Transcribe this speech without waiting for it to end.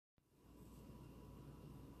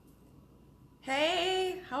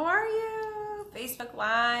Hey, how are you? Facebook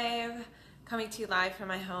Live, coming to you live from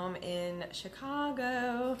my home in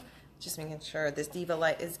Chicago. Just making sure this diva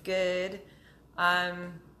light is good. I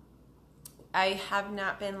have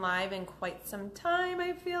not been live in quite some time,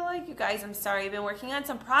 I feel like. You guys, I'm sorry. I've been working on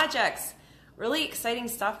some projects. Really exciting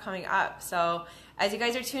stuff coming up. So as you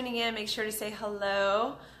guys are tuning in, make sure to say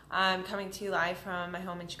hello. I'm coming to you live from my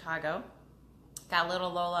home in Chicago. Got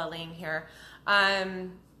little Lola laying here.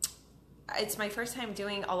 It's my first time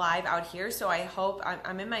doing a live out here, so I hope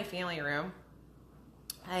I'm in my family room.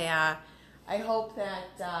 I hope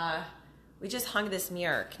that we just hung this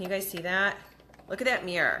mirror. Can you guys see that? Look at that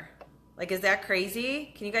mirror. Like, is that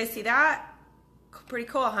crazy? Can you guys see that? Pretty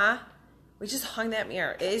cool, huh? We just hung that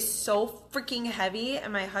mirror. It is so freaking heavy,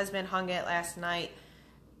 and my husband hung it last night,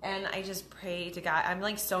 and I just pray to God. I'm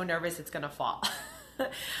like so nervous it's gonna fall.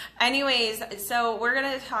 Anyways, so we're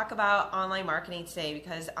going to talk about online marketing today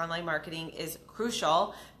because online marketing is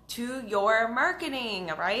crucial to your marketing,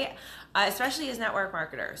 right? Especially as network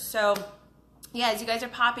marketers. So yeah, as you guys are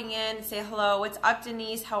popping in, say hello. What's up,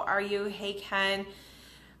 Denise? How are you? Hey, Ken.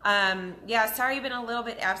 Yeah, sorry I've been a little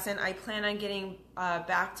bit absent. I plan on getting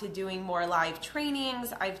back to doing more live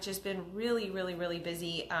trainings. I've just been really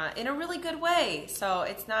busy in a really good way. So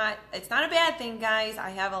it's not a bad thing, guys. I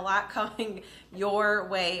have a lot coming your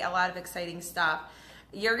way, a lot of exciting stuff.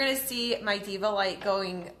 You're gonna see my diva light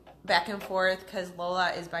going back and forth because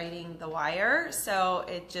Lola is biting the wire. So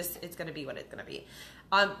it's gonna be what it's gonna be.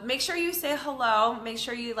 Make sure you say hello. Make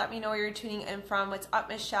sure you let me know where you're tuning in from. What's up,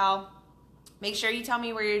 Michelle? Make sure you tell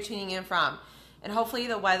me where you're tuning in from. And hopefully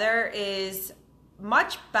the weather is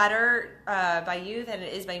much better by you than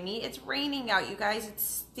it is by me. It's raining out, you guys. It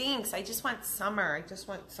stinks. I just want summer.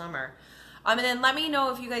 And then let me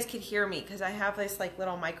know if you guys could hear me because I have this like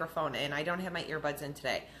little microphone in. I don't have my earbuds in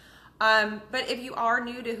today. But if you are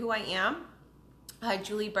new to who I am,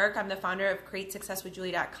 Julie Burke, I'm the founder of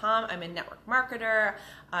CreateSuccessWithJulie.com. I'm a network marketer.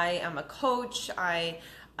 I am a coach. I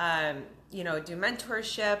do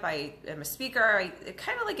mentorship. I am a speaker. I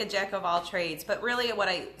kind of like a jack of all trades, but really what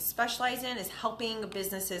I specialize in is helping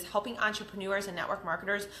businesses, helping entrepreneurs and network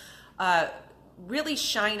marketers really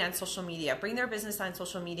shine on social media, bring their business on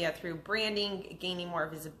social media through branding, gaining more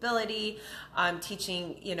visibility,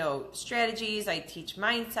 teaching, strategies. I teach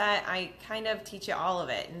mindset. I kind of teach you all of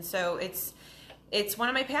it. And so it's one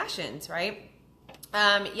of my passions, right?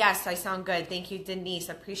 Yes, I sound good. Thank you, Denise.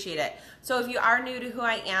 Appreciate it. So if you are new to who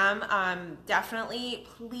I am, definitely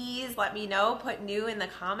please let me know. Put new in the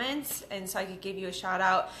comments and so I could give you a shout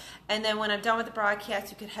out. And then when I'm done with the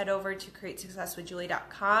broadcast, you could head over to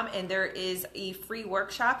CreateSuccessWithJulie.com and there is a free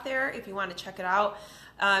workshop there if you want to check it out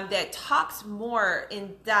that talks more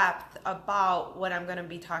in depth about what I'm going to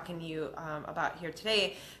be talking to you about here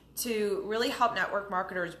today to really help network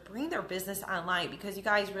marketers bring their business online because you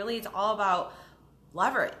guys, really it's all about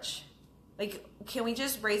leverage. Like, can we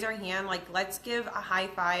just raise our hand? Like, let's give a high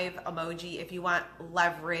five emoji if you want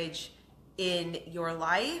leverage in your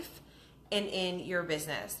life and in your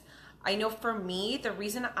business. I know for me, the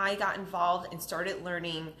reason I got involved and started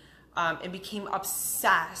learning and became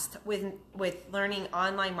obsessed with learning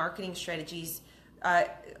online marketing strategies,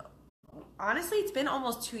 honestly, it's been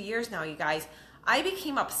almost 2 years now, you guys. I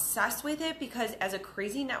became obsessed with it because as a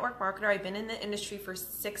crazy network marketer, I've been in the industry for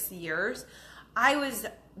 6 years. I was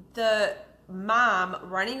the mom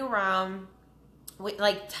running around with,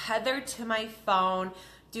 like, tethered to my phone,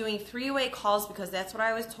 doing three-way calls because that's what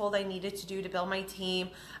I was told I needed to do to build my team.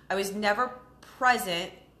 I was never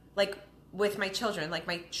present, like, with my children. Like,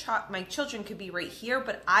 my children could be right here,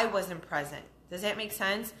 but I wasn't present. Does that make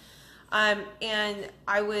sense? And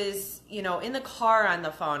I was, in the car on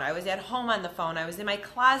the phone. I was at home on the phone. I was in my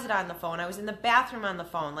closet on the phone. I was in the bathroom on the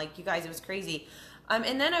phone. Like, you guys, it was crazy.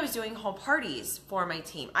 And then I was doing home parties for my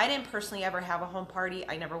team. I didn't personally ever have a home party.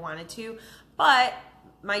 I never wanted to. But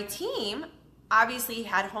my team obviously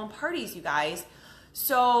had home parties, you guys.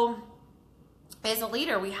 So as a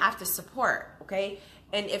leader, we have to support, okay?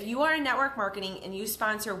 And if you are in network marketing and you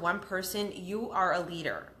sponsor one person, you are a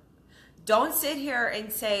leader. Don't sit here and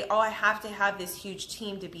say, oh, I have to have this huge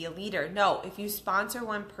team to be a leader. No, if you sponsor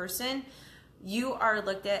one person, you are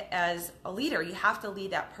looked at as a leader. You have to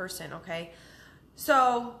lead that person, okay?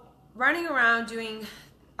 So running around doing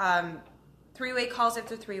three-way calls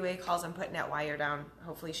after three-way calls, I'm putting that wire down.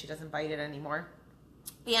 Hopefully she doesn't bite it anymore.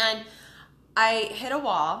 And I hit a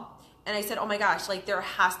wall and I said, oh my gosh, like there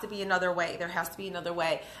has to be another way. There has to be another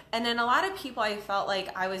way. And then a lot of people, I felt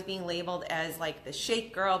like I was being labeled as like the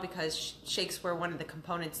shake girl because shakes were one of the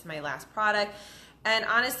components to my last product. And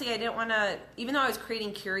honestly, I didn't want to, even though I was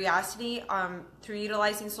creating curiosity through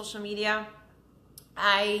utilizing social media,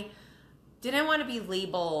 I didn't want to be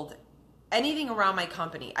labeled anything around my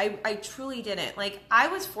company. I truly didn't. Like, I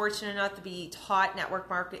was fortunate enough to be taught network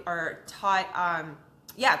marketing, or taught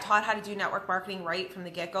how to do network marketing right from the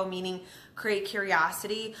get-go, meaning create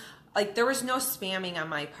curiosity. Like, there was no spamming on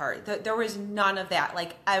my part. There was none of that,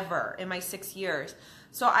 like, ever in my 6 years.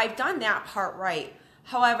 So I've done that part right.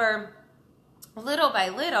 However, little by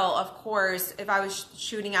little, of course, if I was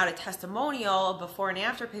shooting out a testimonial, before and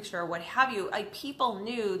after picture, or what have you, people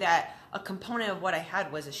knew that a component of what I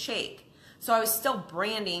had was a shake. So I was still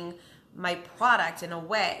branding my product in a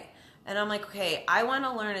way. And I'm like, okay, I want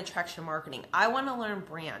to learn attraction marketing. I want to learn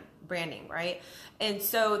branding, right? And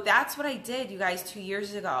so that's what I did, you guys, 2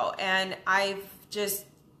 years ago. And I've just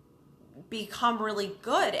become really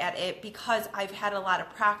good at it because I've had a lot of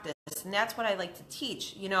practice. And that's what I like to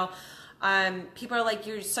teach. You know, people are like,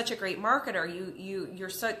 you're such a great marketer.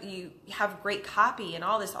 You have great copy and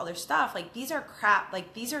all this other stuff. Like, these are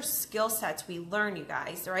these are skill sets we learn, you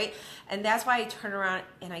guys, right? And that's why I turn around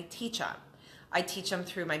and I teach them. I teach them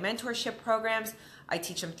through my mentorship programs. I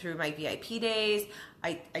teach them through my VIP days.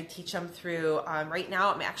 I teach them through, right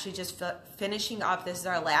now I'm actually just finishing up. This is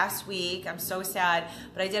our last week. I'm so sad,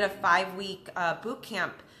 but I did a 5-week boot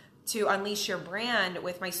camp to unleash your brand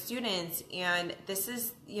with my students. And this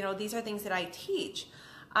is, you know, these are things that I teach.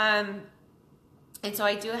 And so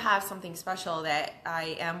I do have something special that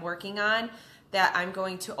I am working on, that I'm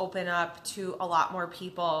going to open up to a lot more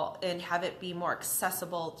people and have it be more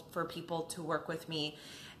accessible for people to work with me.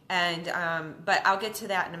 And but I'll get to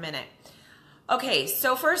that in a minute. Okay,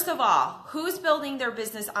 so first of all, who's building their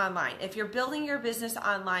business online? If you're building your business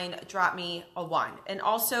online, drop me a 1. And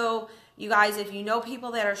also, you guys, if you know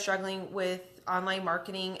people that are struggling with online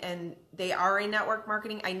marketing and they are in network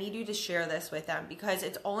marketing, I need you to share this with them, because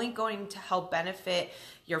it's only going to help benefit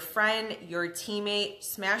your friend, your teammate.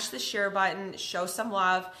 Smash the share button, show some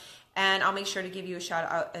love, and I'll make sure to give you a shout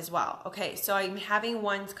out as well. Okay, so I'm having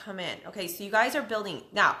ones come in. Okay, so you guys are building.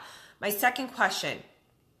 Now, my second question,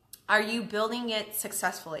 are you building it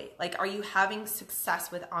successfully? Like, are you having success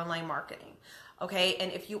with online marketing? Okay,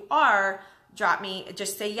 and if you are, drop me,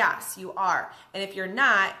 just say yes, you are. And if you're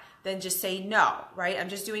not, then just say no, right? I'm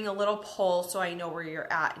just doing a little poll so I know where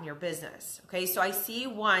you're at in your business. Okay, so I see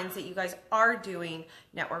ones that you guys are doing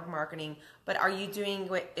network marketing, but are you doing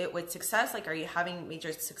it with success? Like, are you having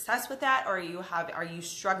major success with that, or are you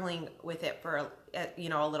struggling with it for a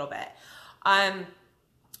little bit?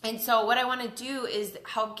 And so what I want to do is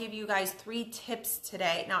help give you guys 3 tips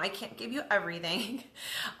today. Now, I can't give you everything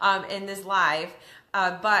in this live,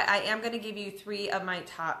 but I am going to give you 3 of my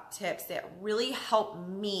top tips that really help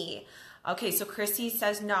me. Okay, so Chrissy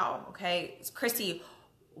says no. Okay, Chrissy,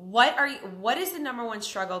 what is the #1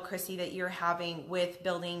 struggle, Chrissy, that you're having with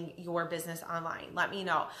building your business online? Let me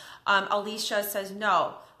know. Alicia says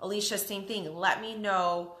no. Alicia, same thing. Let me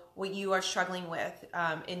know what you are struggling with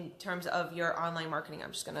in terms of your online marketing.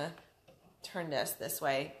 I'm just going to turn this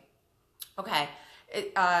way. Okay.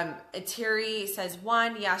 Terry says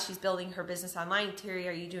 1. Yeah, she's building her business online. Terry,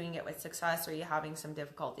 are you doing it with success, or are you having some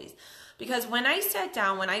difficulties? Because when I sat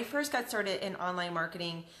down, when I first got started in online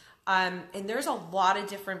marketing, and there's a lot of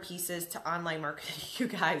different pieces to online marketing, you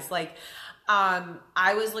guys. Like,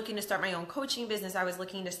 I was looking to start my own coaching business. I was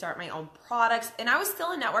looking to start my own products, and I was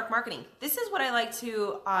still in network marketing. This is what I like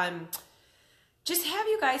to just have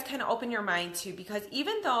you guys kind of open your mind to, because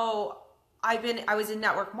even though I was in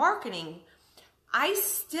network marketing, I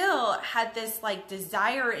still had this like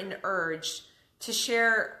desire and urge to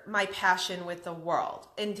share my passion with the world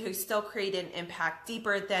and to still create an impact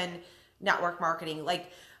deeper than network marketing.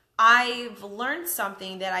 Like, I've learned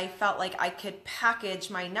something that I felt like I could package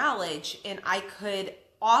my knowledge and I could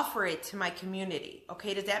offer it to my community.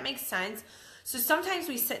 Okay, does that make sense? So sometimes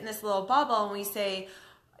we sit in this little bubble and we say,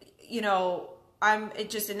 I'm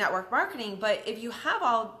just in network marketing, but if you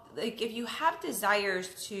have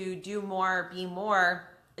desires to do more, be more,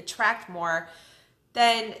 attract more,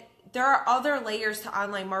 then there are other layers to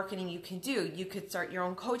online marketing you can do. You could start your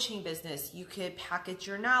own coaching business. You could package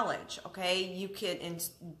your knowledge, okay? You could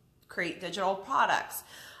create digital products.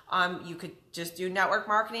 You could just do network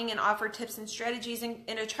marketing and offer tips and strategies and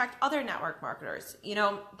attract other network marketers.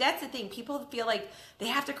 That's the thing. People feel like they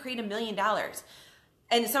have to create $1 million.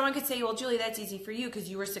 And someone could say, well, Julie, that's easy for you because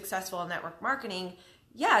you were successful in network marketing.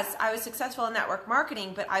 Yes, I was successful in network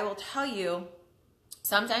marketing, but I will tell you,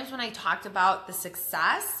 sometimes when I talked about the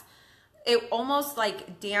success, it almost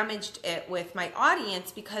like damaged it with my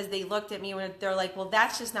audience, because they looked at me and they're like, well,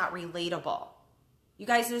 that's just not relatable. You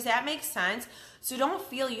guys, does that make sense? So don't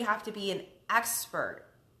feel you have to be an expert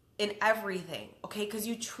in everything, okay? Because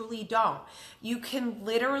you truly don't. You can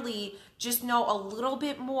literally just know a little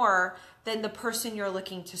bit more than the person you're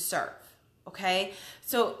looking to serve, okay?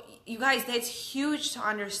 So you guys, that's huge to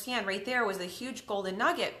understand. Right there was a huge golden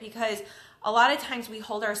nugget, because a lot of times we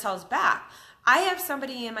hold ourselves back. I have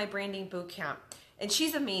somebody in my branding boot camp, and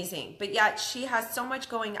she's amazing, but yet she has so much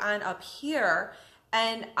going on up here,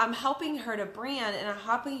 and I'm helping her to brand, and I'm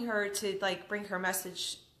helping her to like bring her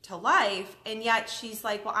message to life, and yet she's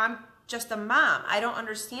like, well, I'm just a mom. I don't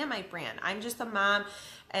understand my brand. I'm just a mom,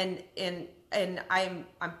 and I'm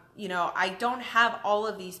you know, I don't have all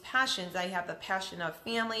of these passions. I have the passion of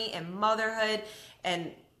family and motherhood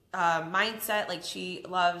and mindset. Like she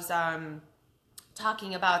loves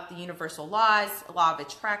talking about the universal laws, law of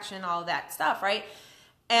attraction, all that stuff, right?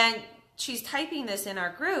 And she's typing this in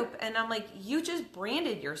our group, and I'm like, you just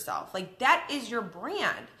branded yourself. Like that is your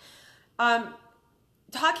brand.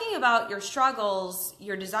 Talking about your struggles,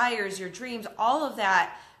 your desires, your dreams, all of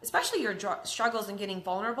that, especially your struggles and getting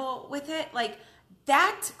vulnerable with it, like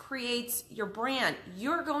that creates your brand.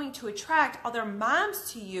 You're going to attract other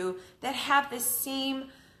moms to you that have the same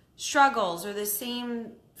struggles or the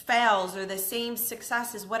same fails or the same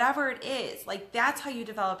successes, whatever it is. Like that's how you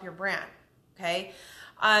develop your brand, okay?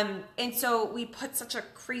 And so we put such a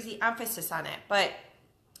crazy emphasis on it, but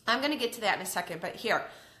I'm going to get to that in a second. But here,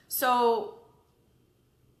 so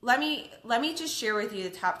let me just share with you the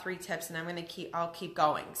top 3 tips, and I'll keep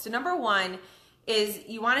going. So number 1 is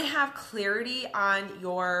you want to have clarity on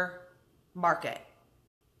your market,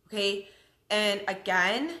 okay? And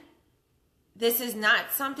again, this is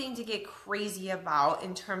not something to get crazy about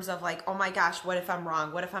in terms of like, oh my gosh, what if I'm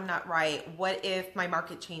wrong? What if I'm not right? What if my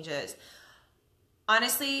market changes?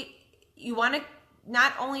 Honestly, you want to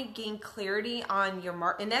not only gain clarity on your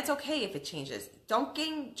market, and that's okay if it changes. Don't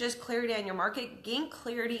gain just clarity on your market, gain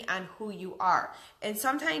clarity on who you are. And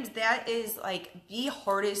sometimes that is like the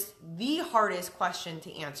hardest question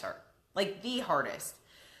to answer, like the hardest,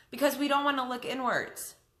 because we don't want to look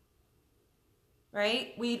inwards,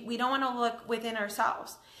 right? We don't want to look within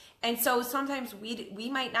ourselves. And so sometimes we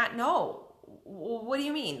might not know, what do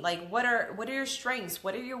you mean? Like, what are your strengths?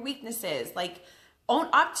 What are your weaknesses? Like, own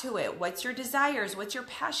up to it. What's your desires? What's your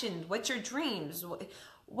passion? What's your dreams?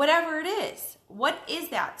 Whatever it is. What is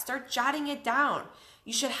that? Start jotting it down.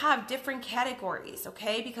 You should have different categories,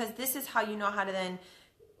 okay? Because this is how you know how to then,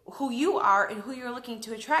 who you are and who you're looking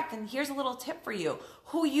to attract. And here's a little tip for you.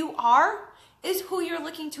 Who you are is who you're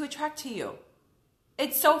looking to attract to you.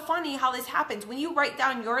 It's so funny how this happens. When you write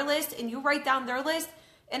down your list and you write down their list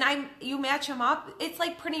and you match them up, it's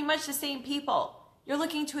like pretty much the same people. You're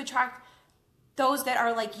looking to attract those that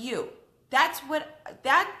are like you. That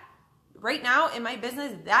right now in my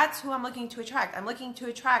business, that's who I'm looking to attract. I'm looking to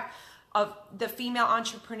attract the female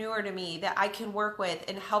entrepreneur to me that I can work with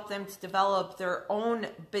and help them to develop their own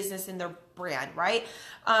business and their brand, right?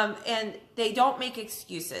 And they don't make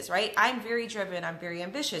excuses, right? I'm very driven. I'm very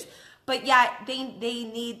ambitious. But yet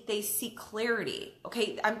they seek clarity.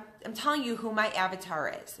 Okay, I'm telling you who my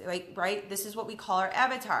avatar is, like, right? This is what we call our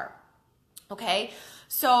avatar. Okay,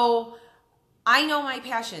 so I know my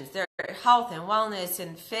passions. They're health and wellness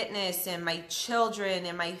and fitness and my children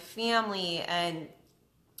and my family and,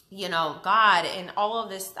 you know, God and all of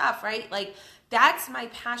this stuff, right? Like that's my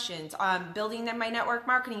passions. Building my network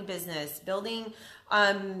marketing business, building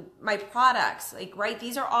my products, like, right?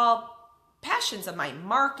 These are all passions of mine.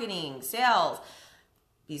 Marketing, sales,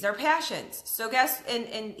 these are passions. So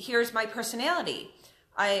and here's my personality.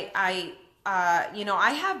 You know,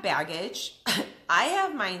 I have baggage. I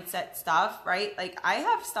have mindset stuff, right? Like I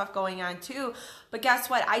have stuff going on too, but guess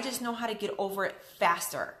what? I just know how to get over it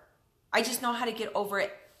faster. I just know how to get over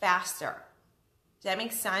it faster. Does that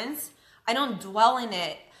make sense? I don't dwell in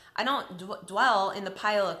it. I don't dwell in the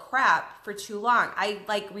pile of crap for too long. I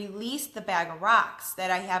like release the bag of rocks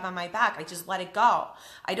that I have on my back. I just let it go.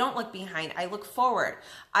 I don't look behind. I look forward.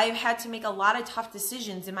 I've had to make a lot of tough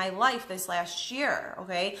decisions in my life this last year,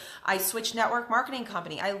 okay? I switched network marketing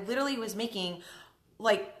company. I literally was making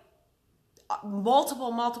like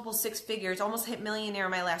multiple 6 figures, almost hit millionaire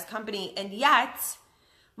in my last company. And yet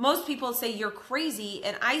most people say you're crazy.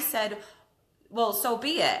 And I said, well, so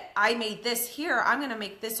be it. I made this here. I'm going to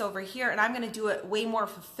make this over here, and I'm going to do it way more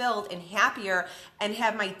fulfilled and happier and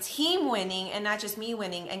have my team winning and not just me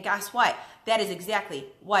winning. And guess what? That is exactly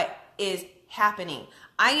what is happening.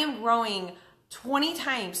 I am growing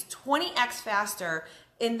 20x faster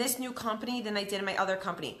in this new company than I did in my other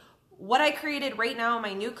company. What I created right now in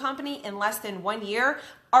my new company in less than 1 year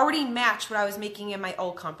already matched what I was making in my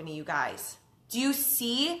old company, you guys. Do you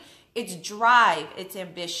see? It's drive, it's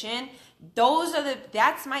ambition.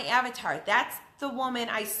 That's my avatar. That's the woman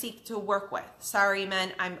I seek to work with. Sorry,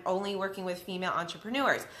 men, I'm only working with female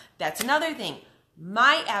entrepreneurs. That's another thing.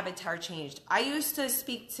 My avatar changed. I used to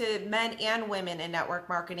speak to men and women in network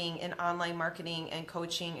marketing and online marketing and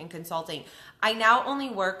coaching and consulting. I now only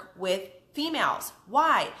work with females.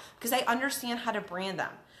 Why? Because I understand how to brand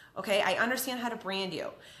them. Okay, I understand how to brand you,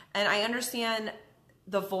 and I understand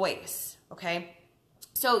the voice. Okay,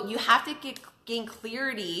 so you have to gain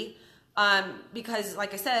clarity, because,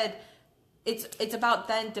 like I said, it's about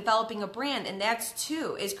then developing a brand, and that's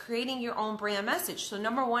two, is creating your own brand message. So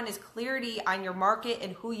number one is clarity on your market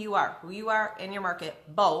and who you are and your market,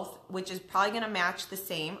 both, which is probably going to match the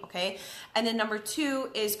same. Okay, and then number two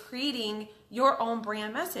is creating your own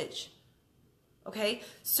brand message. Okay,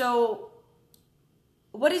 so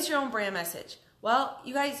what is your own brand message? Well,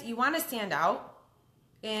 you guys, you want to stand out,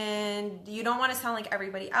 and you don't want to sound like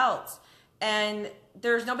everybody else. And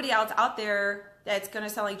there's nobody else out there that's going to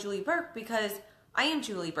sound like Julie Burke, because I am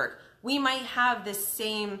Julie Burke. We might have the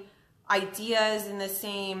same ideas and the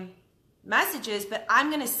same messages, but I'm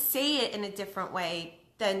going to say it in a different way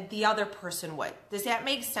than the other person would. Does that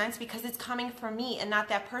make sense? Because it's coming from me and not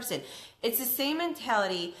that person. It's the same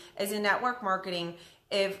mentality as in network marketing.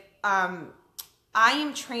 If I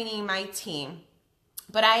am training my team,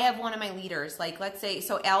 but I have one of my leaders, like let's say,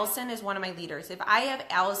 so Allison is one of my leaders. If I have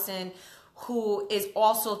Allison who is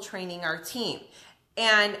also training our team,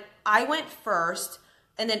 and I went first,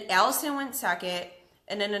 and then Allison went second,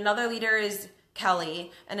 and then another leader is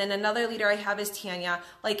Kelly, and then another leader I have is Tanya.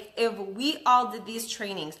 Like, if we all did these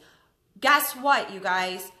trainings, guess what, you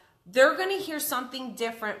guys? They're going to hear something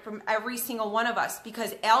different from every single one of us,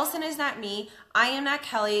 because Allison is not me. I am not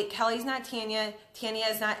Kelly. Kelly's not Tanya. Tanya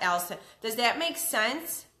is not Allison. Does that make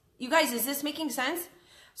sense? You guys, is this making sense?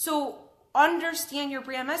 So understand your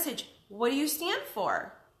brand message. What do you stand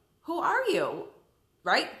for? Who are you?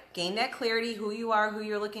 Right? Gain that clarity, who you are, who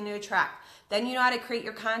you're looking to attract. Then you know how to create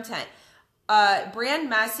your content. Brand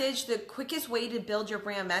message, the quickest way to build your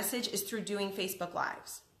brand message is through doing Facebook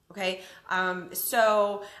Lives. Okay,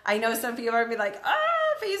 so I know some people are gonna be like,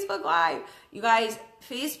 Facebook Live. You guys,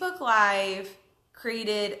 Facebook Live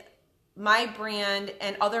created my brand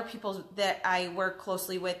and other people that I work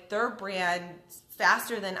closely with, their brand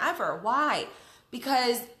faster than ever. Why?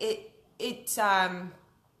 Because it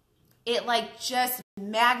like just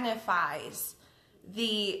magnifies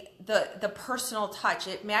the personal touch.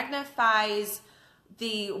 It magnifies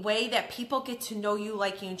the way that people get to know you,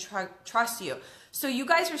 like you, and trust you. So you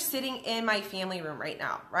guys are sitting in my family room right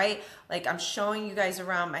now, right? Like, I'm showing you guys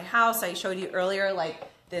around my house. I showed you earlier, like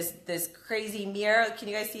this crazy mirror. Can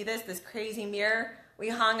you guys see this? This crazy mirror we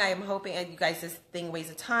hung. I'm hoping, and you guys, this thing weighs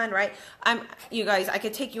a ton, right? You guys, I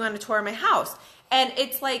could take you on a tour of my house, and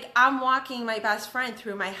it's like I'm walking my best friend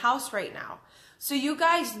through my house right now. So you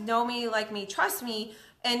guys know me, like me, trust me,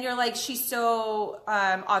 and you're like, she's so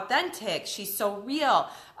authentic. She's so real.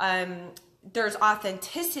 There's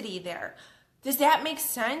authenticity there. Does that make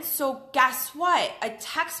sense? So guess what? A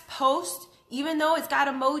text post, even though it's got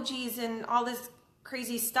emojis and all this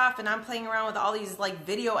crazy stuff, and I'm playing around with all these like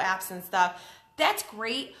video apps and stuff, that's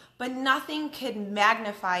great, but nothing could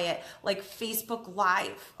magnify it like Facebook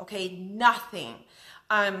Live, okay? Nothing.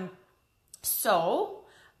 So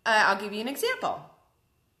I'll give you an example.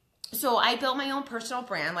 So I built my own personal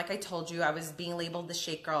brand. Like I told you, I was being labeled the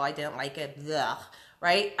Shake Girl. I didn't like it. Ugh.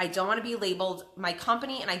 Right? I don't want to be labeled my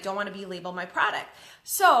company, and I don't want to be labeled my product.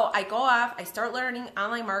 So I go off, I start learning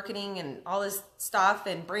online marketing and all this stuff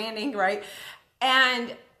and branding, right?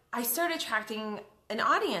 And I start attracting an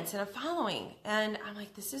audience and a following. And I'm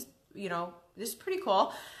like, this is, this is pretty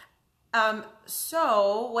cool.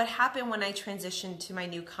 So what happened when I transitioned to my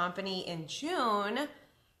new company in June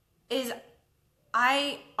is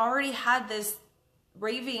I already had this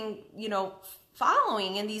raving,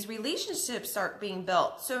 following, and these relationships start being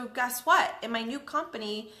built. So guess what? In my new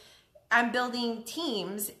company, I'm building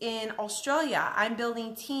teams in Australia. I'm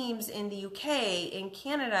building teams in the UK, in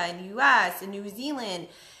Canada, in the US, in New Zealand,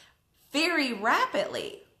 very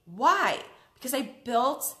rapidly. Why? Because I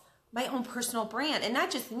built my own personal brand, and not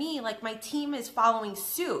just me, like my team is following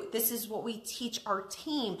suit. This is what we teach our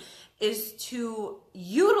team, is to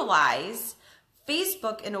utilize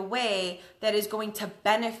Facebook in a way that is going to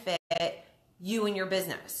benefit you and your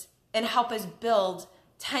business and help us build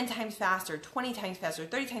 10 times faster, 20 times faster,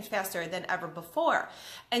 30 times faster than ever before.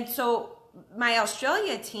 And so my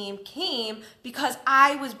Australia team came because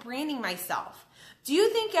I was branding myself. Do you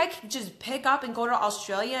think I could just pick up and go to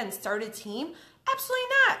Australia and start a team? Absolutely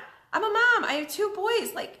not. I'm a mom. I have 2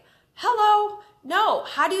 boys. Like, hello? No.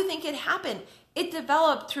 How do you think it happened? It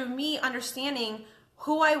developed through me understanding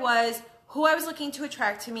who I was, who I was looking to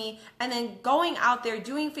attract to me, and then going out there,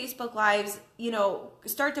 doing Facebook Lives, you know,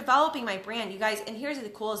 start developing my brand, you guys. And here's the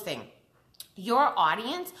coolest thing. Your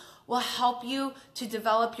audience will help you to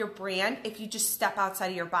develop your brand if you just step outside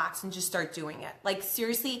of your box and just start doing it. Like,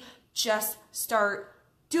 seriously, just start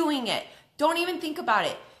doing it. Don't even think about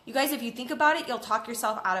it. You guys, if you think about it, you'll talk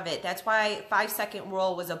yourself out of it. That's why 5 Second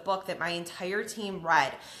Rule was a book that my entire team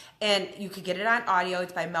read. And you could get it on audio.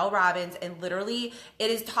 It's by Mel Robbins. And literally,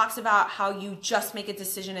 talks about how you just make a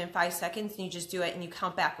decision in 5 seconds and you just do it and you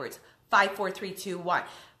count backwards. 5, 4, 3, 2, 1.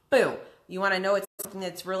 Boom. You want to know it's something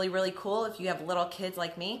that's really, really cool if you have little kids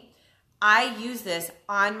like me? I use this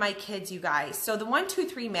on my kids, you guys. So the 1, 2,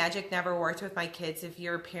 3 magic never worked with my kids. If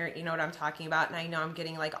you're a parent, you know what I'm talking about. And I know I'm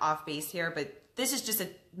getting like off base here, but this is just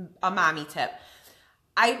a mommy tip.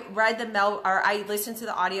 I listened to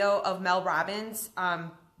the audio of Mel Robbins'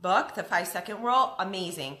 book, The 5 Second Rule.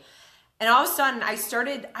 Amazing. And all of a sudden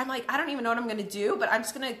I'm like, I don't even know what I'm going to do, but I'm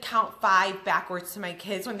just going to count 5 backwards to my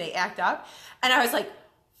kids when they act up. And I was like,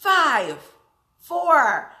 5,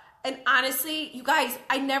 4. And honestly, you guys,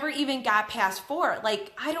 I never even got past 4.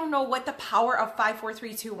 Like, I don't know what the power of 5, 4,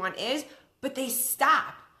 3, 2, 1 is, but they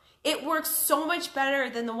stop. It works so much better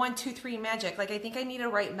than the 1, 2, 3 magic. Like, I think I need to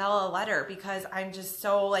write Mel a letter because I'm just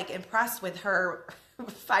so like impressed with her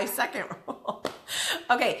 5 second rule.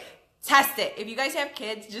 Okay, test it. If you guys have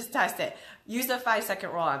kids, just test it. Use the 5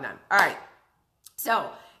 second rule on them. All right.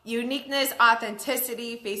 So, uniqueness,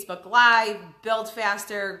 authenticity, Facebook Live, build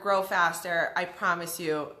faster, grow faster. I promise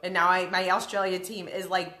you. And now my Australia team is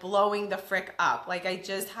like blowing the frick up. Like, I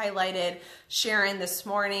just highlighted Sharon this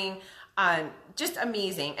morning. Just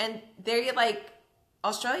amazing. And they're like,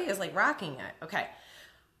 Australia is like rocking it. Okay.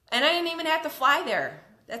 And I didn't even have to fly there.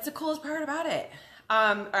 That's the coolest part about it.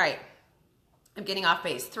 All right. I'm getting off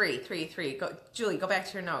base. 3. Go, Julie, go back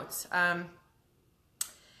to your notes.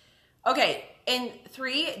 Okay. And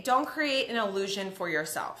 3, don't create an illusion for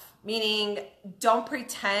yourself. Meaning, don't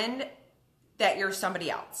pretend that you're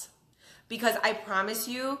somebody else. Because I promise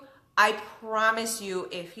you,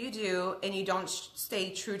 if you do and you don't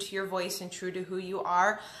stay true to your voice and true to who you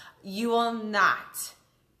are, you will not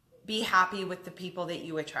be happy with the people that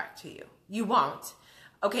you attract to you. You won't.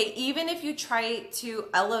 Okay, even if you try to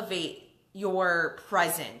elevate your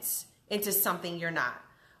presence into something you're not,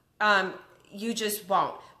 you just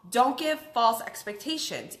won't. Don't give false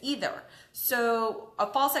expectations either. So a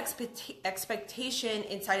false expectation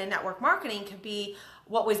inside of network marketing could be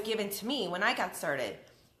what was given to me when I got started.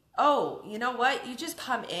 Oh, you know what? You just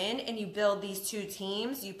come in and you build these 2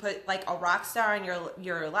 teams. You put like a rock star on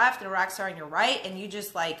your left and a rock star on your right, and you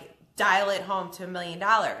just like dial it home to $1 million.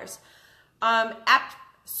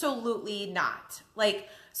 Absolutely not. Like,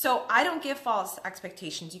 so I don't give false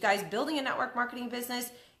expectations. You guys, building a network marketing business,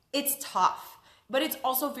 it's tough, but it's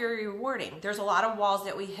also very rewarding. There's a lot of walls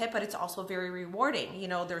that we hit, but it's also very rewarding. You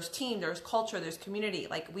know, there's team, there's culture, there's community.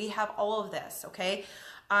 Like, we have all of this, okay?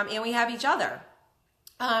 And we have each other.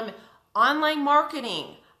 Online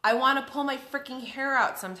marketing, I want to pull my freaking hair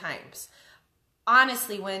out sometimes.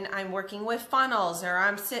 Honestly, when I'm working with funnels or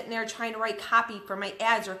I'm sitting there trying to write copy for my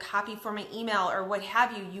ads or copy for my email or what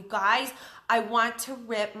have you, you guys, I want to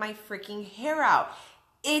rip my freaking hair out.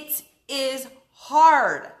 It is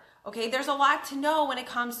hard. Okay, there's a lot to know when it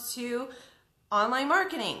comes to online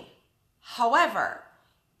marketing. However,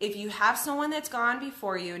 if you have someone that's gone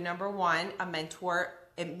before you, number 1, a mentor,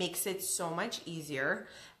 it makes it so much easier.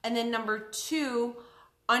 And then number 2,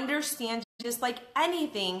 understand, just like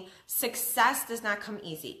anything, success does not come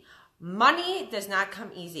easy. Money does not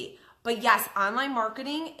come easy. But yes, online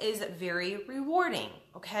marketing is very rewarding,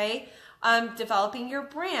 okay? Developing your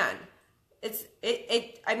brand.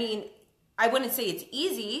 I mean, I wouldn't say it's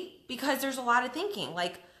easy because there's a lot of thinking.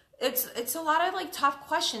 Like, it's a lot of like tough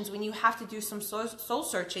questions when you have to do some soul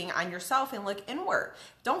searching on yourself and look inward.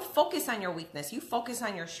 Don't focus on your weakness. You focus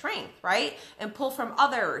on your strength, right? And pull from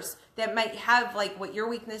others that might have like what your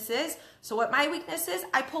weakness is. So what my weakness is,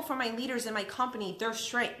 I pull from my leaders in my company, their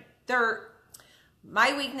strength.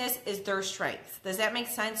 My weakness is their strength. Does that make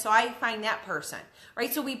sense? So I find that person,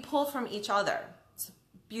 right? So we pull from each other. It's the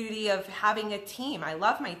beauty of having a team. I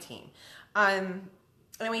love my team. And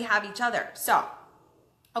we have each other. So,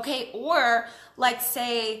 okay, or let's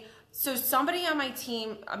say, so somebody on my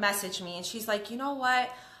team messaged me and she's like, you know what?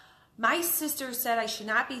 My sister said I should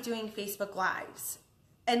not be doing Facebook Lives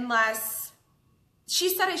unless, she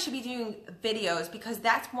said I should be doing videos because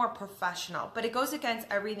that's more professional, but it goes against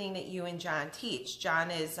everything that you and John teach. John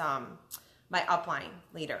is my upline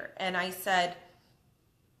leader. And I said,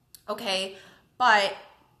 okay, but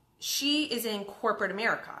she is in corporate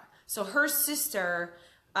America. So her sister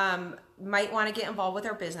might want to get involved with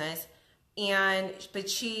her business. but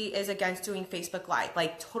she is against doing Facebook Live,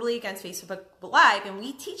 like totally against Facebook Live. And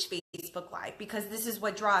we teach Facebook Live because this is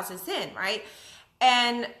what draws us in, right?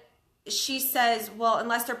 And she says, well,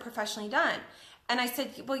 unless they're professionally done. And I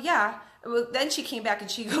said, well, yeah. Well, then she came back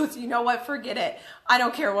and she goes, you know what? Forget it. I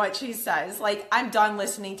don't care what she says. Like, I'm done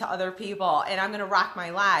listening to other people and I'm going to rock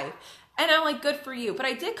my live. And I'm like, good for you. But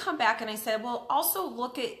I did come back and I said, well, also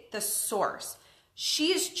look at the source.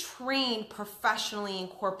 She is trained professionally in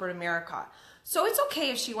corporate America. So it's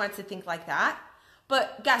okay if she wants to think like that.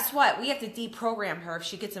 But guess what? We have to deprogram her if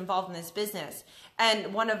she gets involved in this business.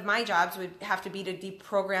 And one of my jobs would have to be to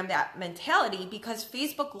deprogram that mentality, because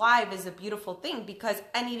Facebook Live is a beautiful thing because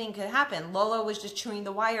anything could happen. Lola was just chewing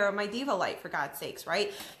the wire of my Diva Light, for God's sakes,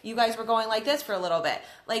 right? You guys were going like this for a little bit.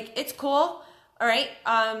 Like, it's cool, all right?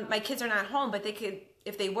 My kids are not home, but they could,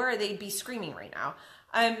 if they were, they'd be screaming right now.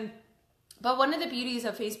 But one of the beauties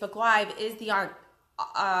of Facebook Live is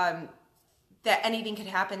that anything could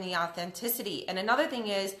happen, the authenticity. And another thing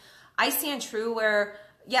is, I stand true where,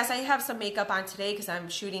 yes, I have some makeup on today because I'm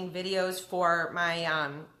shooting videos for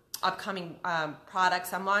my upcoming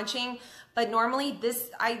products I'm launching. But normally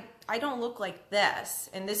I don't look like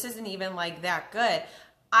this. And this isn't even like that good.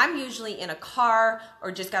 I'm usually in a car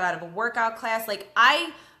or just got out of a workout class. Like,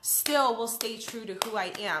 I still will stay true to who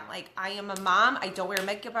I am. Like, I am a mom. I don't wear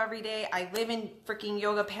makeup every day. I live in freaking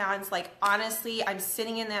yoga pants. Like, honestly, I'm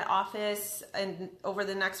sitting in that office and over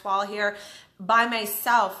the next wall here by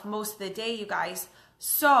myself most of the day, you guys.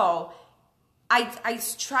 So I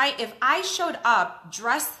try, if I showed up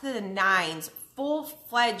dressed to the nines,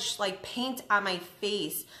 full-fledged, like, paint on my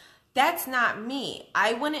face, that's not me.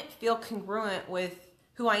 I wouldn't feel congruent with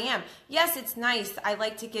who I am. Yes, it's nice. I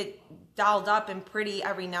like to get dolled up and pretty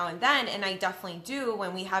every now and then, and I definitely do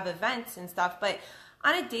when we have events and stuff, but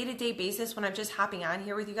on a day-to-day basis, when I'm just hopping on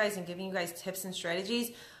here with you guys and giving you guys tips and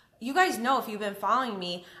strategies, you guys know, if you've been following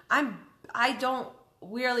me, I don't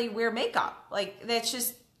really wear makeup. Like, that's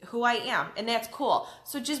just who I am, and that's cool.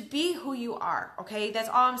 So just be who you are, okay? That's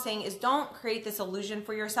all I'm saying, is don't create this illusion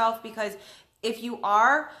for yourself, because if you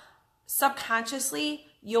are, subconsciously,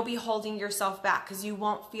 you'll be holding yourself back because you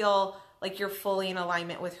won't feel like you're fully in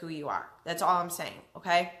alignment with who you are. That's all I'm saying,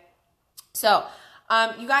 okay? So,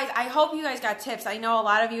 you guys, I hope you guys got tips. I know a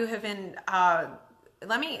lot of you have been, I'm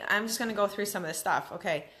just going to go through some of this stuff,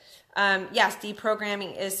 okay? Yes,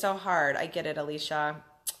 deprogramming is so hard. I get it, Alicia.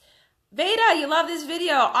 Veda, you love this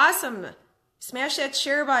video. Awesome. Smash that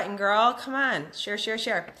share button, girl. Come on. Share, share,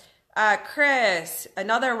 share. Chris,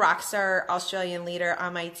 another rockstar Australian leader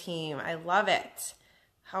on my team. I love it.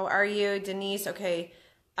 How are you? Denise, okay.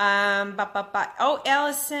 Oh,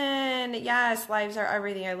 Allison. Yes, lives are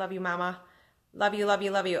everything. I love you, mama. Love you, love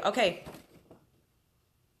you, love you. Okay.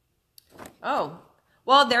 Oh,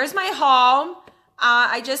 well, there's my home.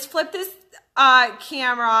 I just flipped this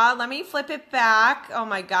camera. Let me flip it back. Oh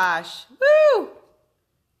my gosh. Woo!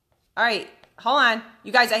 All right, hold on.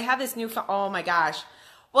 You guys, I have this new phone. Oh my gosh.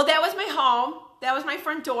 Well, that was my home. That was my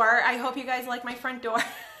front door. I hope you guys like my front door.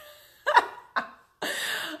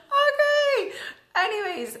 Okay.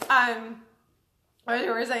 Anyways,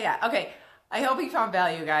 where was I at? Okay. I hope you found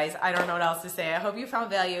value, guys. I don't know what else to say. I hope you found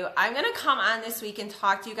value. I'm going to come on this week and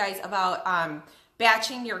talk to you guys about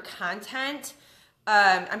batching your content.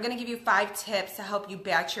 I'm going to give you 5 tips to help you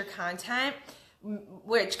batch your content,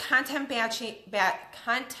 which content batching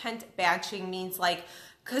means, like,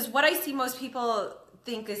 because what I see most people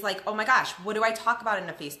think is like, oh my gosh, what do I talk about in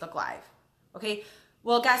a Facebook Live? Okay.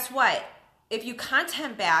 Well, guess what? If you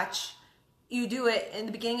content batch, you do it in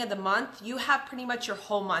the beginning of the month, you have pretty much your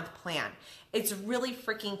whole month plan. It's really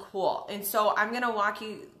freaking cool. And so I'm going to walk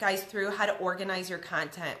you guys through how to organize your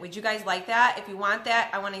content. Would you guys like that? If you want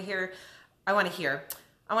that, I want to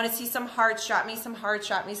see some hearts. Drop me some hearts,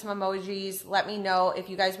 drop me some emojis. Let me know if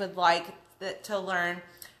you guys would like to learn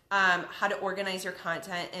how to organize your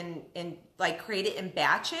content and like create it in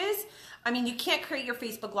batches. I mean, you can't create your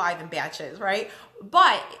Facebook Live in batches, right?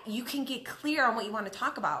 But you can get clear on what you want to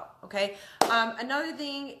talk about, okay? Another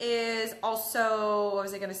thing is also, what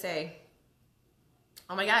was I going to say?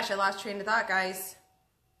 Oh my gosh, I lost train of thought, guys.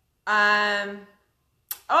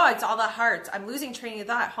 Oh, it's all the hearts. I'm losing train of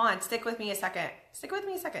thought. Hold on, stick with me a second. Stick with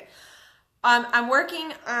me a second. I'm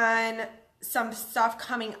working on some stuff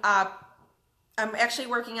coming up. I'm actually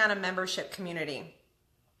working on a membership community.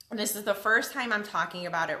 This is the first time I'm talking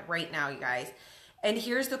about it right now, you guys. And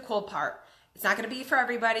here's the cool part. It's not going to be for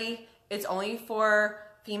everybody. It's only for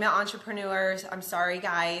female entrepreneurs. I'm sorry,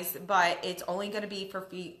 guys, but it's only going to be for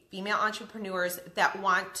female entrepreneurs that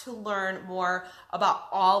want to learn more about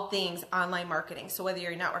all things online marketing. So whether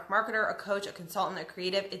you're a network marketer, a coach, a consultant, a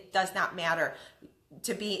creative, it does not matter.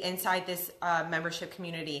 to be inside this membership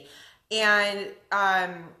community. And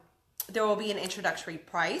there will be an introductory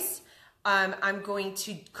price. I'm going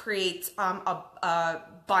to create a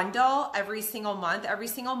bundle every single month. Every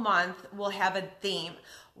single month we'll have a theme.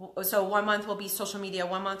 So 1 month will be social media,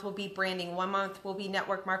 1 month will be branding, 1 month will be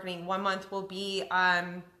network marketing, 1 month will be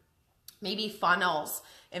maybe funnels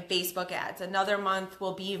and Facebook ads. Another month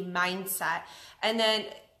will be mindset. And then,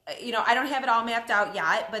 you know, I don't have it all mapped out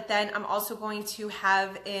yet, but then I'm also going to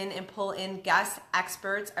have in and pull in guest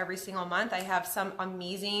experts every single month. I have some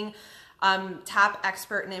amazing top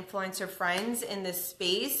expert and influencer friends in this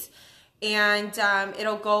space. And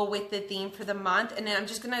it'll go with the theme for the month. And then I'm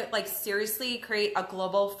just gonna like seriously create a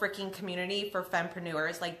global freaking community for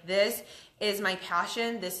fempreneurs. Like, this is my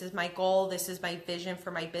passion. This is my goal. This is my vision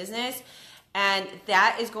for my business. And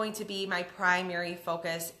that is going to be my primary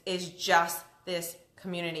focus, is just this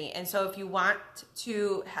community. And so if you want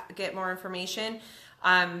to get more information,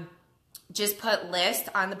 just put list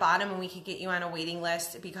on the bottom and we can get you on a waiting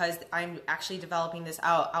list, because I'm actually developing this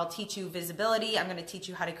out. I'll teach you visibility. I'm going to teach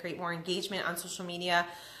you how to create more engagement on social media,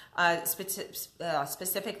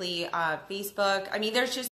 specifically Facebook. I mean,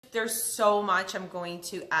 there's so much I'm going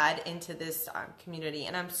to add into this community,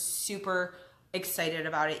 and I'm super excited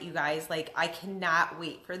about it, you guys. Like, I cannot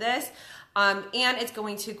wait for this. And it's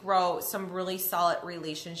going to grow some really solid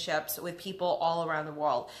relationships with people all around the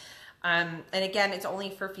world. And again, it's only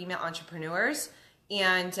for female entrepreneurs.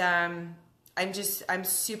 And I'm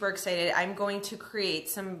super excited. I'm going to create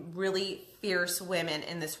some really fierce women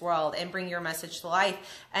in this world and bring your message to life.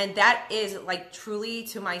 And that is like truly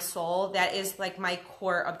to my soul. That is like my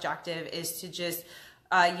core objective, is to just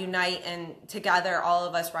unite, and together all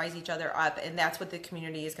of us rise each other up. And that's what the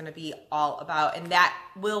community is going to be all about. And that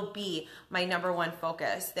will be my #1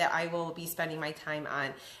 focus that I will be spending my time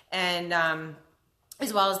on. And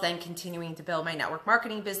as well as then continuing to build my network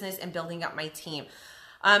marketing business and building up my team.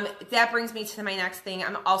 That brings me to my next thing.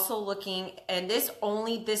 I'm also looking, and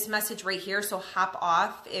this message right here, so hop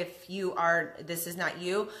off if this is not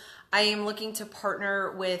you. I am looking to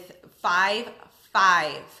partner with five,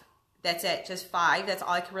 that's it, just 5. That's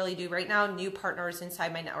all I can really do right now, new partners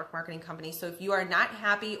inside my network marketing company. So if you are not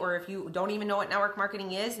happy, or if you don't even know what network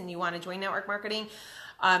marketing is and you want to join network marketing,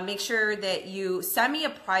 make sure that you send me a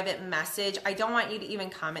private message. I don't want you to even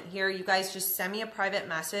comment here. You guys just send me a private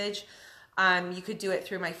message. You could do it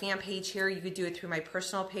through my fan page here. You could do it through my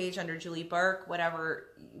personal page under Julie Burke, whatever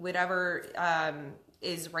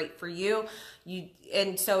is right for you.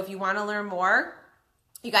 And so if you want to learn more,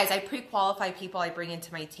 you guys, I pre-qualify people I bring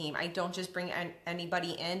into my team. I don't just bring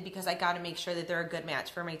anybody in, because I got to make sure that they're a good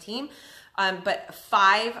match for my team. But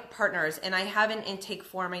 5 partners, and I have an intake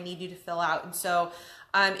form I need you to fill out. And so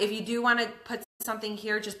if you do want to put something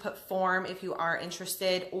here, just put form if you are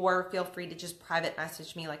interested, or feel free to just private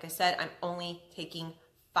message me. Like I said, I'm only taking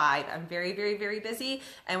 5. I'm very, very, very busy,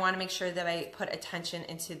 and want to make sure that I put attention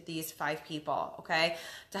into these 5 people, okay,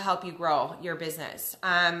 to help you grow your business.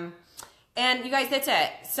 And you guys, that's it.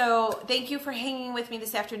 So thank you for hanging with me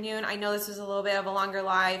this afternoon. I know this was a little bit of a longer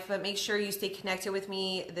live, but make sure you stay connected with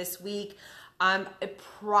me this week. It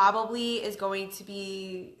probably is going to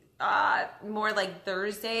be more like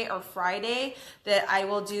Thursday or Friday that I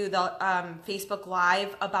will do the Facebook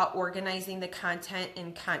Live about organizing the content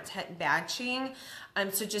and content batching.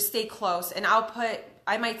 So just stay close, and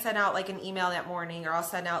I might send out like an email that morning, or I'll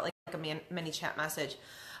send out like a mini chat message.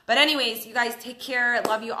 But anyways, you guys take care. I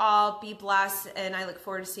love you all. Be blessed. And I look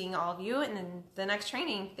forward to seeing all of you in the next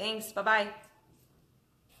training. Thanks. Bye-bye.